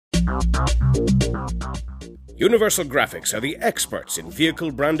Universal Graphics are the experts in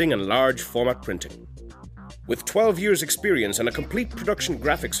vehicle branding and large format printing. With 12 years' experience and a complete production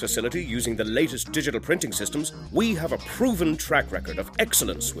graphics facility using the latest digital printing systems, we have a proven track record of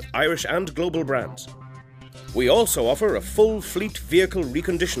excellence with Irish and global brands. We also offer a full fleet vehicle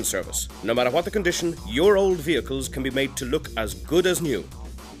recondition service. No matter what the condition, your old vehicles can be made to look as good as new.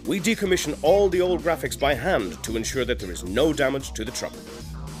 We decommission all the old graphics by hand to ensure that there is no damage to the truck.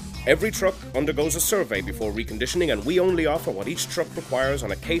 Every truck undergoes a survey before reconditioning, and we only offer what each truck requires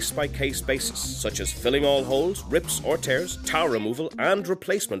on a case-by-case basis, such as filling all holes, rips or tears, tower removal and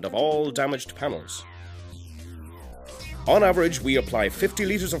replacement of all damaged panels. On average, we apply 50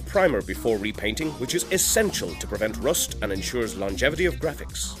 litres of primer before repainting, which is essential to prevent rust and ensures longevity of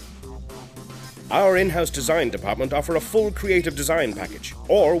graphics. Our in-house design department offer a full creative design package,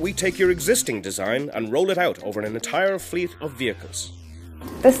 or we take your existing design and roll it out over an entire fleet of vehicles.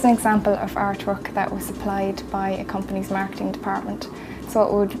 This is an example of artwork that was supplied by a company's marketing department.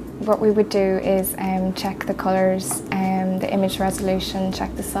 So what we would do is check the colours, the image resolution,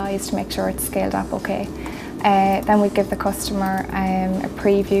 check the size to make sure it's scaled up okay. Then we'd give the customer a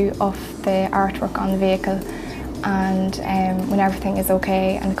preview of the artwork on the vehicle, and when everything is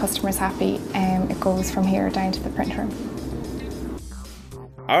okay and the customer is happy, it goes from here down to the print room.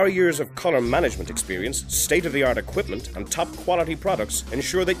 Our years of colour management experience, state-of-the-art equipment and top quality products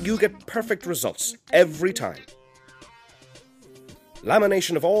ensure that you get perfect results every time.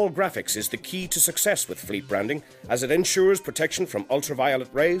 Lamination of all graphics is the key to success with fleet branding, as it ensures protection from ultraviolet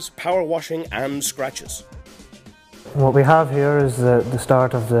rays, power washing and scratches. What we have here is the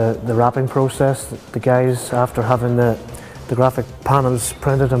start of the wrapping process. The guys, after having the graphic panels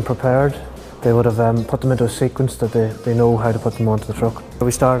printed and prepared, they would have put them into a sequence that they know how to put them onto the truck. We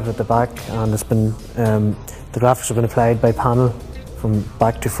started at the back, and it's been the graphics have been applied by panel from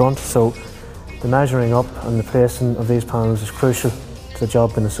back to front, so the measuring up and the placing of these panels is crucial to the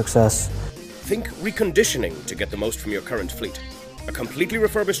job being a success. Think reconditioning to get the most from your current fleet. A completely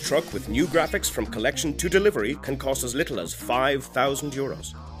refurbished truck with new graphics from collection to delivery can cost as little as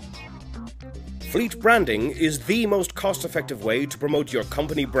 €5,000. Fleet branding is the most cost-effective way to promote your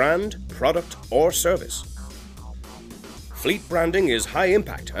company brand, product or service. Fleet branding is high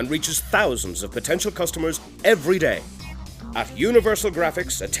impact and reaches thousands of potential customers every day. At Universal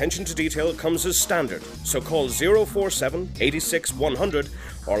Graphics, attention to detail comes as standard, so call 047 86 100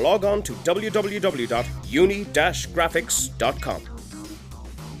 or log on to www.uni-graphics.com.